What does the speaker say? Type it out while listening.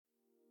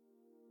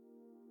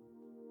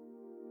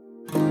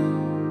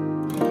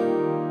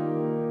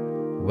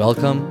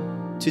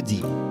Welcome to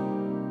Deep,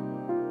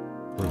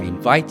 where we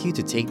invite you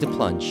to take the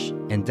plunge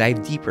and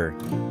dive deeper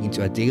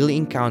into a daily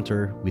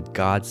encounter with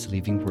God's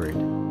living Word.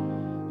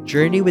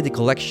 Journey with a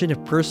collection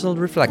of personal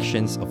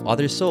reflections of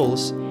other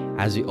souls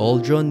as we all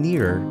draw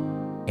nearer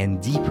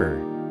and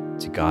deeper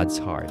to God's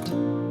heart.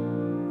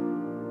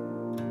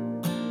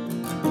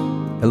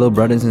 Hello,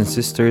 brothers and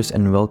sisters,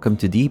 and welcome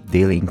to Deep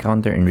Daily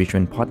Encounter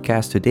Enrichment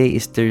Podcast. Today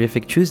is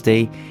Terrific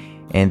Tuesday,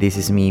 and this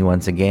is me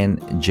once again,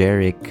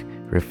 Jerick,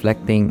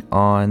 reflecting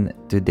on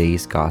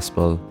today's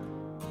Gospel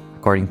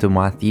according to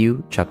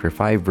Matthew chapter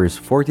 5, verse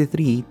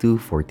 43 to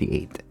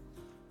 48.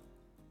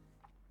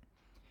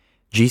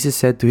 Jesus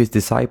said to his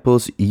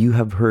disciples, "You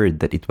have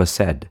heard that it was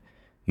said,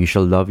 'You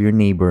shall love your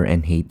neighbor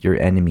and hate your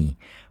enemy.'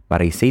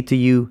 But I say to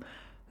you,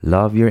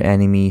 love your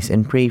enemies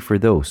and pray for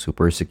those who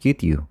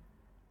persecute you,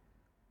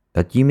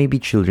 that you may be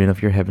children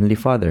of your heavenly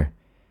Father.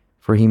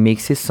 For he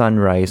makes his sun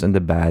rise on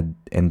the bad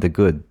and the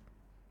good,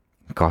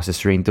 and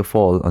causes rain to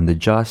fall on the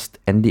just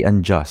and the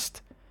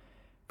unjust.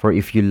 For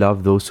if you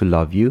love those who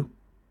love you,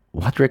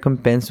 what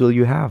recompense will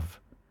you have?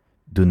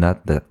 Do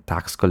not the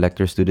tax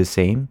collectors do the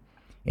same?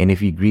 And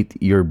if you greet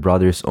your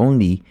brothers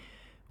only,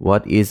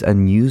 what is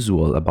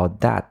unusual about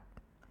that?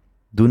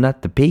 Do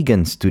not the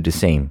pagans do the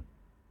same?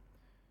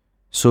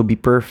 So be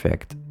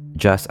perfect,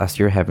 just as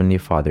your heavenly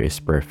Father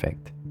is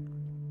perfect."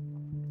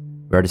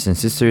 Brothers and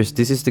sisters,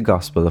 this is the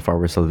gospel of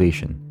our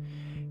salvation.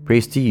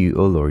 Praise to you,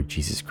 O Lord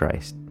Jesus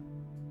Christ.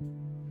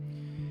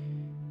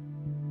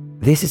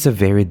 This is a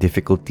very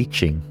difficult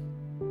teaching,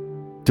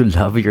 to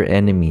love your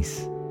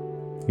enemies.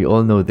 We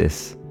all know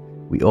this.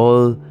 We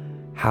all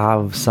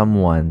have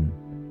someone,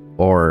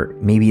 or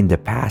maybe in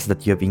the past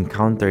that you have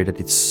encountered,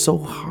 that it's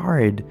so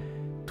hard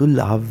to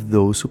love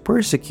those who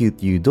persecute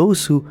you,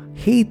 those who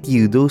hate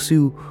you, those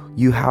who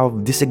you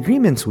have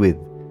disagreements with.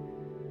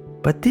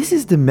 But this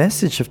is the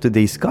message of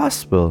today's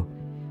gospel,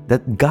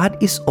 that God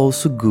is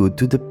also good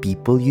to the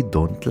people you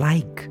don't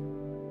like.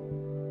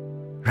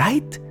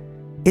 Right?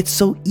 It's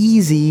so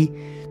easy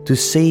to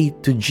say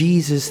to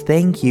Jesus,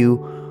 thank you,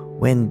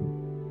 when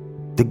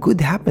the good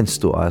happens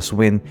to us,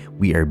 when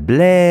we are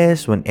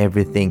blessed, when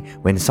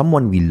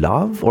someone we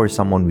love or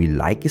someone we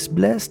like is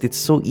blessed. It's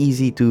so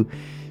easy to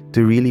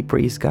really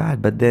praise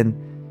God. But then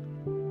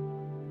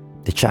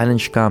the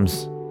challenge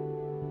comes,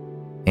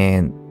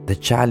 and the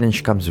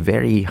challenge comes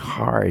very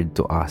hard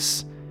to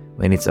us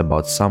when it's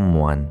about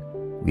someone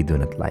we do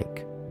not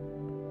like.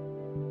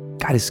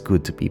 God is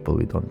good to people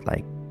we don't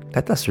like.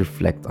 Let us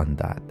reflect on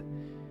that.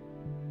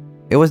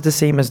 It was the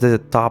same as the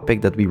topic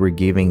that we were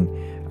giving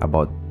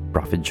about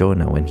Prophet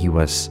Jonah when he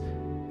was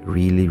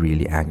really,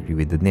 really angry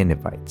with the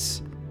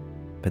Ninevites.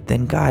 But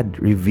then God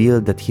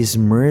revealed that His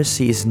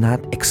mercy is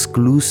not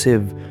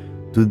exclusive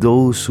to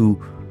those who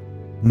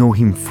know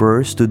Him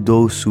first, to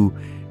those who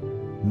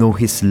know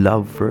His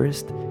love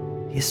first.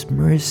 His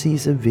mercy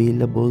is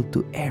available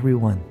to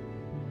everyone.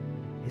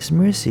 His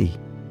mercy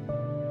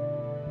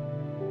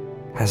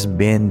has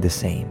been the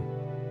same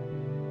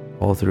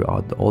all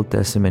throughout the Old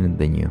Testament and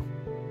the New.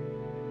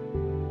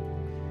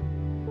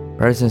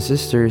 Brothers and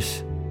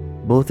sisters,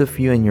 both of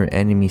you and your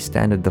enemies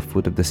stand at the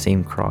foot of the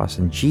same cross,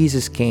 and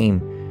Jesus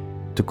came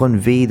to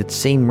convey that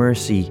same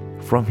mercy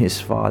from His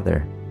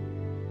Father.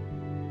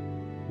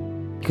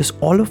 Because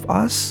all of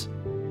us,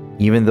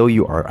 even though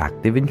you are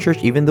active in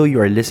church, even though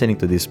you are listening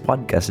to this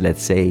podcast,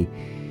 let's say,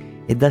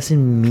 it doesn't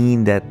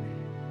mean that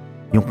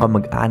yung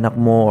kamag-anak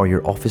mo or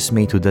your office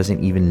mate who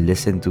doesn't even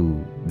listen to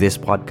this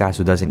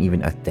podcast, who doesn't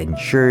even attend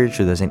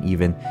church,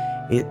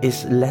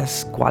 is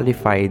less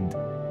qualified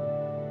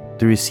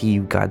to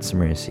receive God's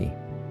mercy.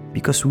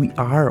 Because we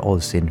are all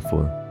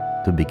sinful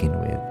to begin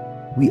with.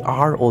 We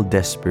are all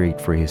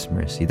desperate for His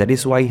mercy. That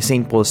is why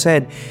St. Paul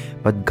said,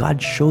 "But God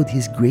showed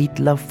His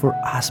great love for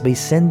us by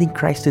sending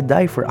Christ to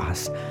die for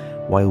us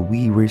while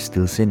we were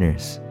still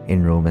sinners,"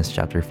 in Romans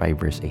chapter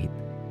 5, verse 8.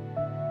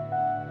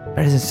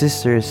 Brothers and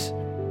sisters,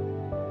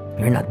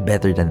 we're not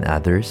better than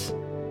others.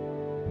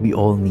 We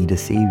all need a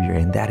Savior,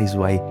 and that is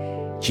why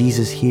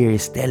Jesus here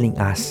is telling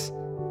us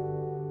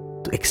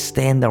to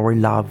extend our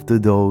love to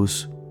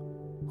those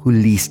who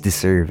least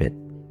deserve it.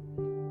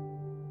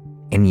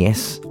 And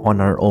yes, on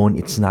our own,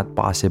 it's not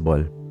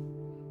possible.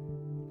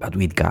 But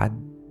with God,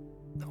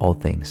 all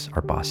things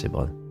are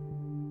possible.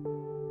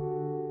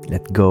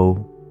 Let go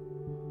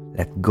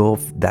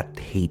of that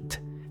hate.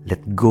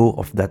 Let go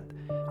of that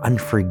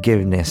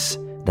unforgiveness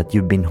that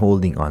you've been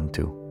holding on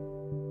to.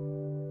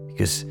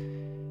 Because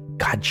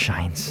God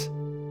shines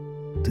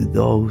to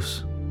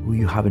those who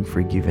you haven't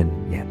forgiven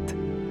yet.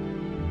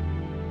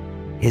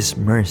 His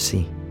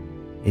mercy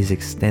is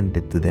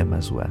extended to them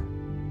as well.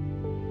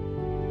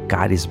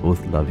 God is both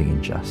loving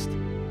and just.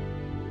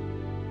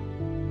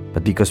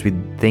 But because we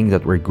think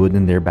that we're good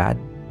and they're bad,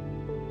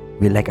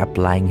 we like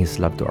applying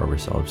His love to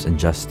ourselves and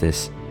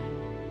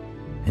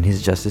His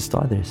justice to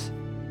others.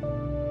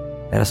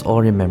 Let us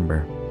all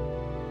remember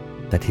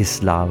that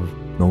His love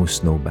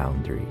knows no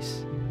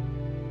boundaries.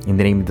 In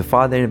the name of the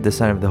Father, and of the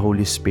Son, and of the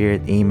Holy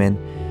Spirit, Amen.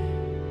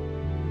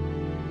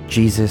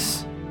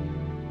 Jesus,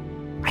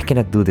 I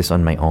cannot do this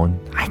on my own.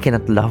 I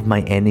cannot love my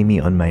enemy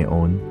on my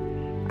own.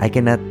 I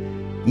cannot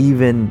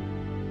even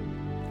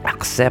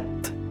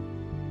accept.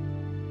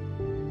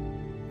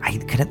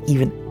 I cannot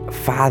even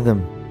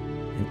fathom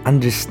and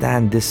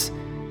understand this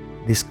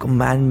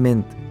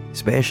commandment,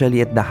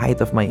 especially at the height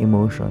of my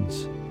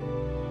emotions.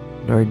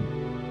 Lord,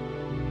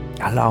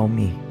 allow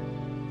me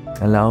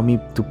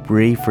to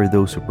pray for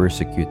those who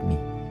persecute me.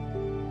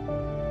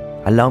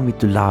 Allow me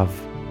to love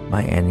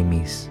my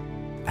enemies.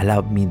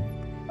 Allow me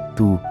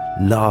to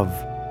love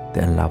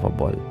the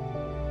unlovable.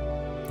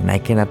 And I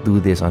cannot do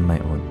this on my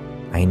own.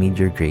 I need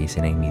your grace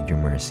and I need your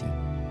mercy.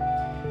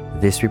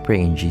 This we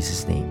pray in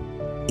Jesus' name,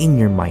 in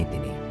your mighty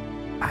name.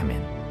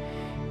 Amen.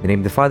 In the name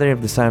of the Father, and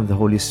of the Son, and of the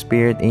Holy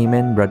Spirit.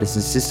 Amen. Brothers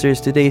and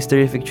sisters, today is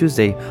Terrific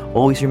Tuesday.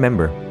 Always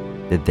remember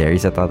that there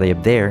is a Tatay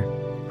up there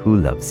who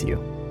loves you.